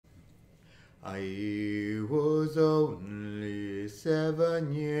I was only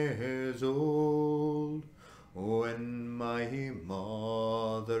 7 years old when my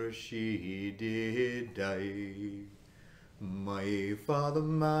mother she did die. My father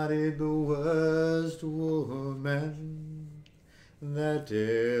married the worst woman that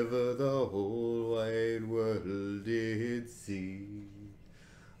ever the whole wide world did see.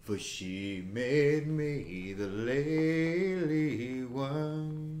 For she made me the lily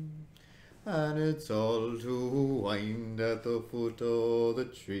worm, and it's all to wind at the foot of the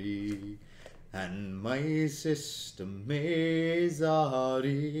tree. And my sister Mizari,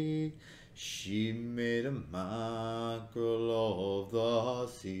 she made a mackerel of the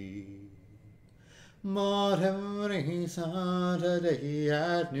sea. But every Saturday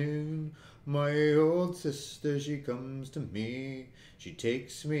at noon, my old sister she comes to me. She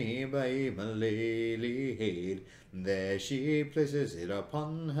takes me by my lily head, there she places it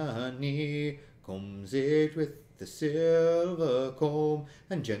upon her knee, combs it with the silver comb,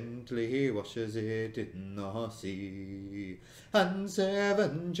 and gently washes it in the sea. And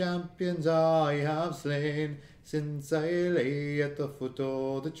 7 champions I have slain since I lay at the foot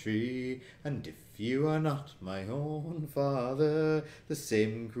of the tree, and if you are not my own father, the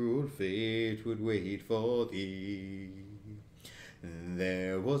same cruel fate would wait for thee.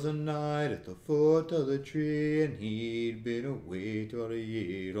 There was a knight at the foot of the tree, and he'd been away 'twere a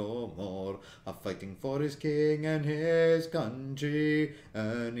year or more, a-fighting for his king and his country,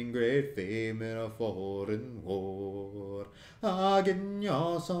 earning great fame in a foreign war. Again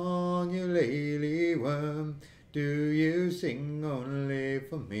your song, you lily worm, do you sing only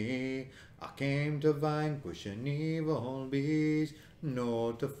for me? I came to vanquish an evil beast,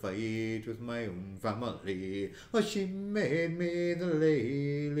 not to fight with my own family. Oh, she made me the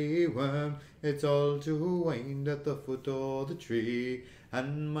lily worm, it's all to wind at the foot of the tree.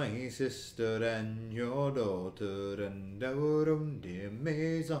 And my sister and your daughter and our own dear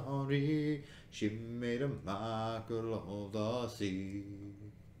Maisonry, she made a mackerel of the sea.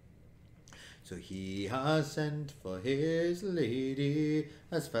 So he has sent for his lady,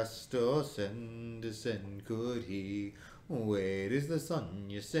 as fast to send as send could he. Where is the son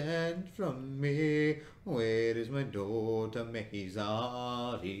you sent from me? Where is my daughter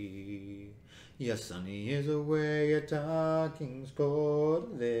Mehizari? Your son he is away at our king's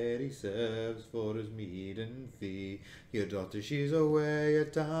court, there he serves for his meed and fee. Your daughter she's away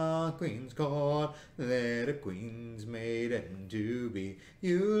at our queen's court, there a queen's maid and to be.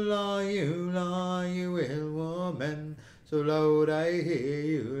 You lie, you ill woman, so loud I hear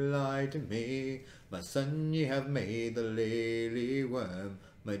you lie to me. My son ye have made the lily worm,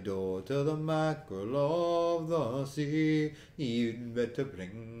 my daughter the mackerel of the sea. You'd better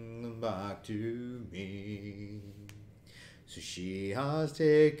bring them back to me. So she has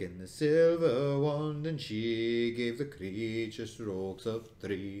taken the silver wand, and she gave the creature strokes of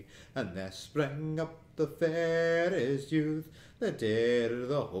 3, and there sprang up the fairest youth that e'er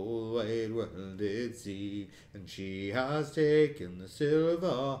the whole wide world did see. And she has taken the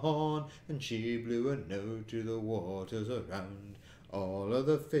silver horn, and she blew a note to the waters around. All of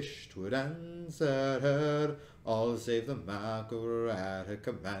the fish would answer her, all save the mackerel at her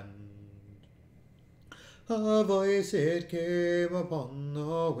command. Her voice it came upon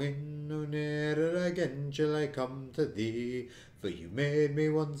the wind, no nearer again shall I come to thee, for you made me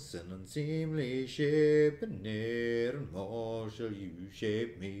once an unseemly shape, and ne'er more shall you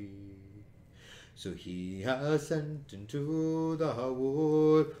shape me. So he has sent into the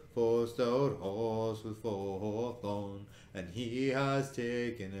wood 4 stout horse with 4 thorn, and he has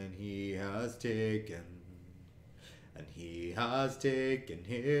taken, and he has taken, and he has taken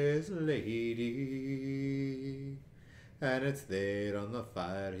his lady, and it's there on the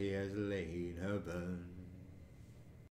fire he has laid her burn.